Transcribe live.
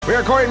We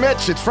are Corey and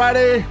Mitch. It's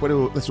Friday.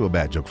 Let's do a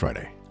Bad Joke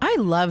Friday. I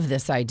love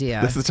this idea.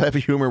 This is the type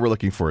of humor we're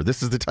looking for.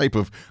 This is the type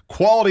of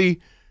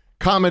quality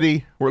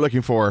comedy we're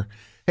looking for.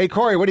 Hey,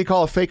 Corey, what do you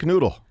call a fake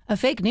noodle? A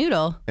fake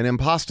noodle? An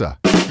impasta.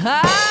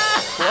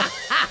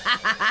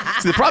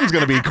 See, the problem's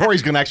going to be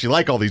Corey's going to actually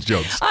like all these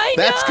jokes. I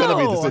know. That's going to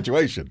be the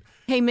situation.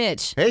 Hey,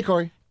 Mitch. Hey,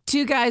 Corey.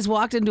 Two guys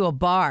walked into a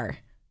bar.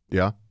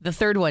 Yeah. The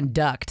third one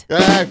ducked.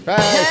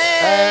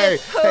 Hey,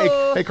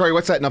 Corey,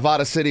 what's that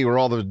Nevada City where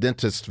all the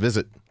dentists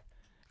visit?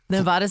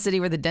 Nevada City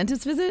where the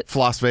dentist visit?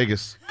 Las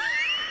Vegas.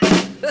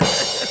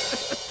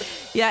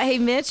 Yeah, hey,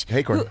 Mitch.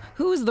 Hey, Corey.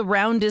 Who's the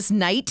roundest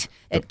knight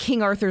at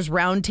King Arthur's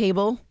round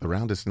table? The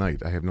roundest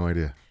night. I have no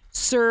idea.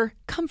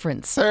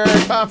 Circumference.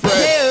 Circumference.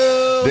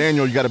 Hey-o.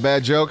 Daniel, you got a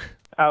bad joke?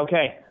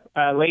 Okay.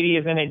 A lady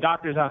is in a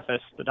doctor's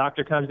office. The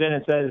doctor comes in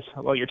and says,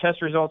 well, your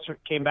test results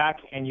came back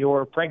and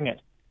you're pregnant.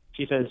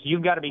 She says,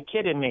 you've got to be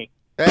kidding me.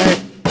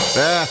 Hey,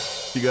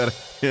 you got a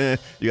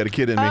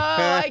kid in me. Oh,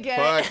 I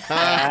get it.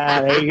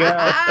 There you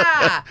go.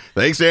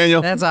 Thanks,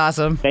 Daniel. That's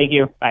awesome. Thank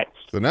you. Bye.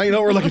 So now you know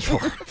what we're looking for.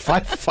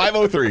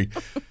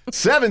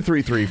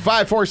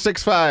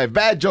 503-733-5465.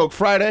 Bad Joke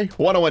Friday,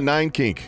 1019 Kink.